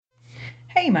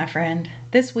Hey, my friend.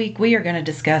 This week we are going to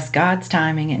discuss God's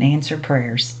timing and answered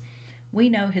prayers. We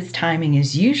know His timing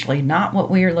is usually not what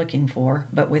we are looking for,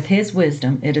 but with His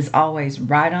wisdom, it is always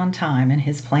right on time in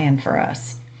His plan for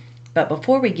us. But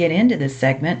before we get into this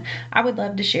segment, I would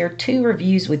love to share 2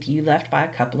 reviews with you left by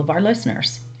a couple of our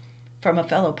listeners. From a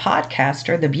fellow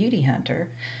podcaster, The Beauty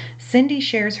Hunter, Cindy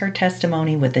shares her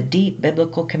testimony with a deep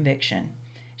biblical conviction.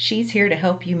 She's here to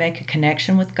help you make a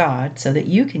connection with God so that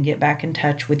you can get back in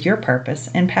touch with your purpose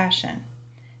and passion.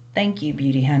 Thank you,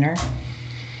 Beauty Hunter.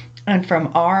 And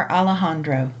from R.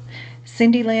 Alejandro,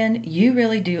 Cindy Lynn, you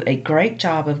really do a great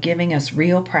job of giving us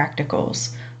real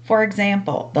practicals. For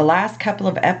example, the last couple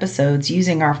of episodes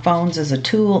using our phones as a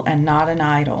tool and not an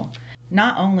idol.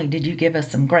 Not only did you give us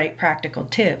some great practical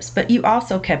tips, but you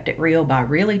also kept it real by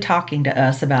really talking to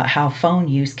us about how phone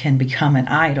use can become an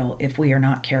idol if we are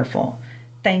not careful.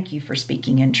 Thank you for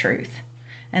speaking in truth.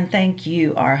 And thank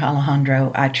you, R.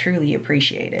 Alejandro. I truly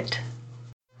appreciate it.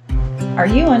 Are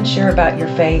you unsure about your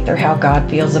faith or how God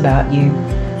feels about you?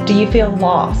 Do you feel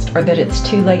lost or that it's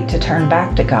too late to turn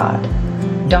back to God?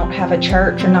 Don't have a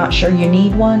church or not sure you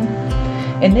need one?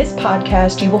 In this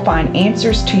podcast, you will find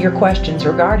answers to your questions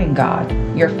regarding God,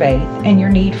 your faith, and your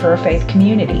need for a faith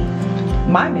community.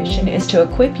 My mission is to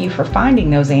equip you for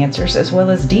finding those answers as well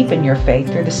as deepen your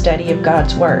faith through the study of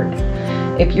God's Word.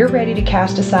 If you're ready to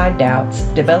cast aside doubts,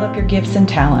 develop your gifts and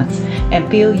talents, and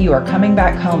feel you are coming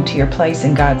back home to your place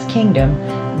in God's kingdom,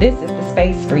 this is the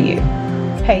space for you.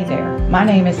 Hey there, my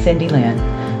name is Cindy Lynn.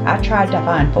 I tried to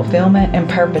find fulfillment and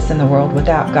purpose in the world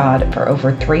without God for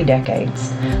over 3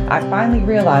 decades. I finally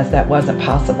realized that wasn't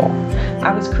possible.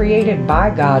 I was created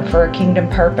by God for a kingdom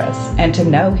purpose and to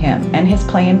know Him and His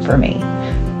plan for me.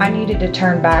 I needed to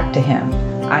turn back to Him.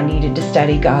 I needed to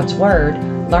study God's Word,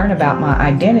 learn about my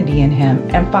identity in Him,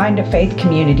 and find a faith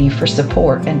community for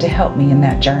support and to help me in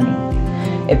that journey.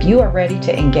 If you are ready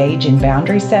to engage in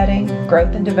boundary setting,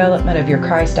 growth and development of your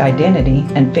Christ identity,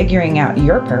 and figuring out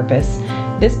your purpose,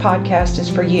 this podcast is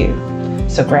for you.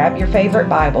 So grab your favorite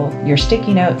Bible, your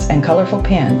sticky notes, and colorful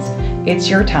pens. It's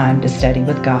your time to study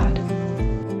with God.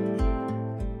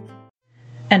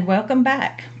 And welcome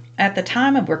back. At the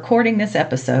time of recording this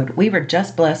episode, we were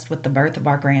just blessed with the birth of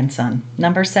our grandson,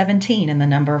 number 17 in the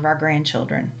number of our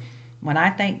grandchildren. When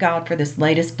I thank God for this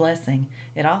latest blessing,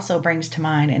 it also brings to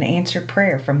mind an answered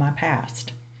prayer from my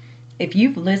past. If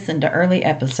you've listened to early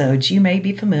episodes, you may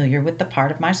be familiar with the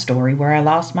part of my story where I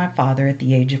lost my father at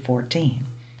the age of 14.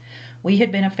 We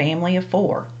had been a family of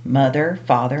 4, mother,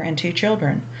 father, and 2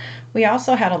 children. We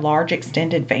also had a large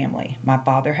extended family. My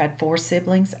father had 4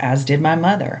 siblings, as did my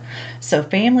mother. So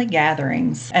family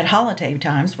gatherings at holiday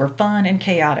times were fun and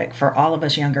chaotic for all of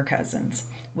us younger cousins.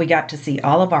 We got to see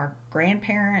all of our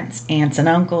grandparents, aunts and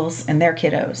uncles, and their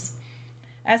kiddos.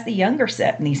 As the younger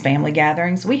set in these family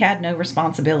gatherings, we had no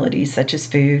responsibilities such as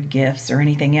food, gifts, or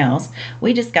anything else.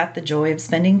 We just got the joy of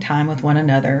spending time with one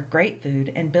another, great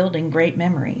food, and building great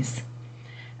memories.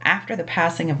 After the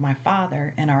passing of my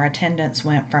father and our attendance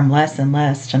went from less and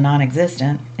less to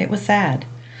non-existent, it was sad.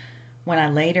 When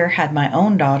I later had my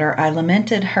own daughter, I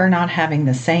lamented her not having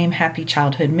the same happy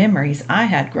childhood memories I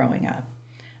had growing up.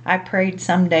 I prayed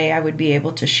someday I would be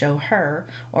able to show her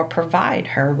or provide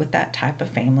her with that type of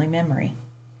family memory.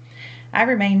 I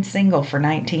remained single for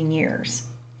 19 years.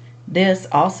 This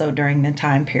also during the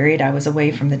time period I was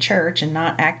away from the church and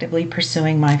not actively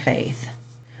pursuing my faith.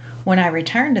 When I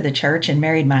returned to the church and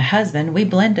married my husband, we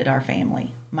blended our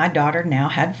family. My daughter now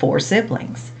had 4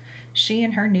 siblings. She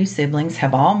and her new siblings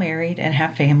have all married and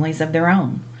have families of their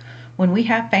own. When we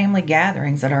have family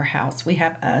gatherings at our house, we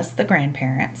have us, the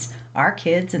grandparents, our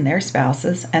kids and their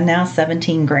spouses, and now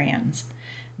 17 grands.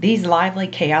 These lively,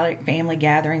 chaotic family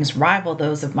gatherings rival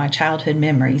those of my childhood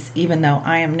memories, even though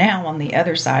I am now on the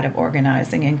other side of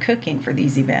organizing and cooking for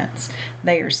these events.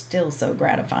 They are still so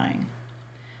gratifying.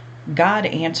 God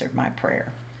answered my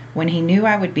prayer when He knew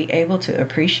I would be able to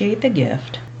appreciate the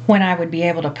gift, when I would be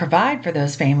able to provide for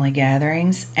those family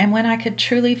gatherings, and when I could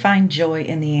truly find joy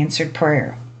in the answered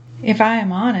prayer. If I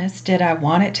am honest, did I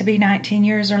want it to be 19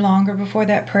 years or longer before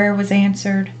that prayer was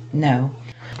answered? No.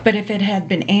 But if it had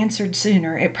been answered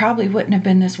sooner, it probably wouldn't have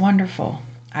been this wonderful.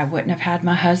 I wouldn't have had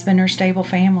my husband or stable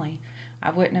family.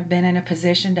 I wouldn't have been in a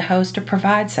position to host or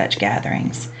provide such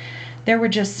gatherings. There were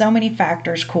just so many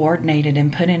factors coordinated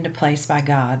and put into place by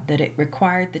God that it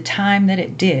required the time that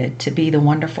it did to be the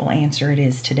wonderful answer it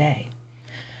is today.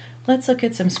 Let's look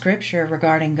at some scripture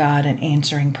regarding God and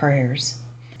answering prayers.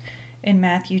 In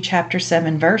Matthew chapter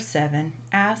 7, verse 7,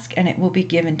 ask and it will be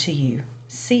given to you.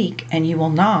 Seek and you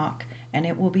will knock and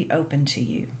it will be open to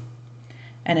you.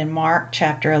 And in Mark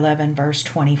chapter 11, verse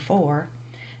 24,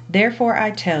 Therefore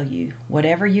I tell you,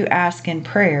 whatever you ask in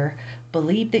prayer,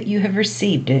 believe that you have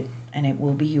received it, and it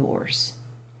will be yours.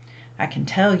 I can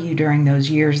tell you during those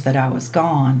years that I was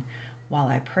gone, while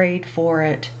I prayed for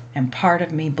it, and part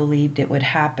of me believed it would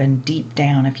happen deep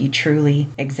down if you truly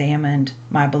examined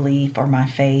my belief or my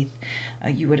faith,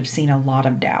 you would have seen a lot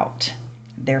of doubt,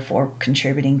 therefore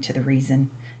contributing to the reason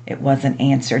it wasn't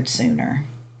answered sooner.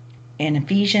 In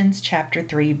Ephesians chapter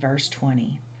 3, verse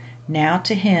 20, now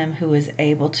to him who is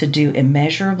able to do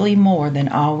immeasurably more than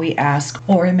all we ask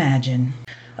or imagine,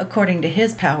 according to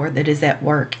his power that is at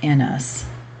work in us.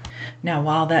 Now,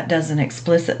 while that doesn't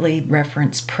explicitly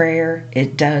reference prayer,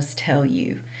 it does tell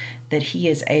you that he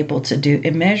is able to do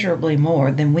immeasurably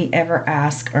more than we ever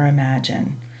ask or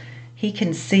imagine. He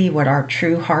can see what our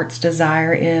true heart's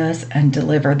desire is and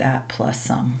deliver that plus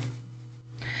some.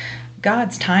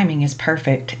 God's timing is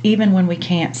perfect, even when we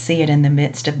can't see it in the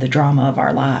midst of the drama of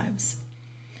our lives.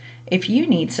 If you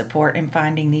need support in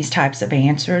finding these types of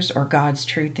answers or God's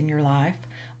truth in your life,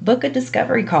 book a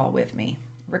discovery call with me.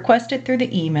 Request it through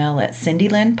the email at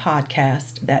CindyLynn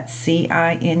Podcast, that's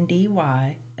CindyLynn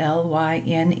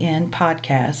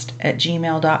Podcast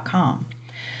 @gmail.com.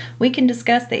 We can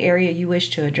discuss the area you wish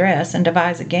to address and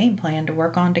devise a game plan to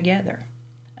work on together.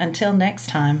 Until next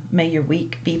time, may your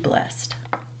week be blessed.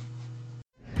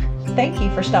 Thank you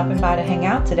for stopping by to hang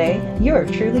out today. You are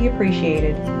truly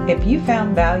appreciated. If you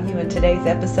found value in today's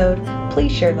episode,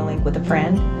 please share the link with a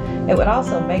friend. It would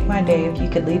also make my day if you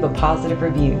could leave a positive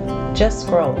review. Just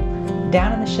scroll.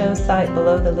 Down in the show's site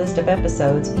below the list of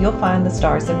episodes, you'll find the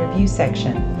stars and review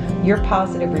section. Your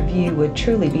positive review would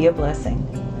truly be a blessing.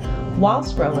 While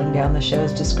scrolling down the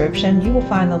show's description, you will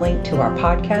find the link to our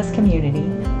podcast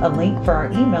community, a link for our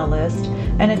email list,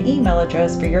 and an email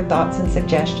address for your thoughts and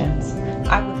suggestions.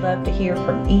 I would love to hear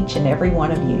from each and every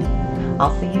one of you.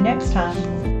 I'll see you next time.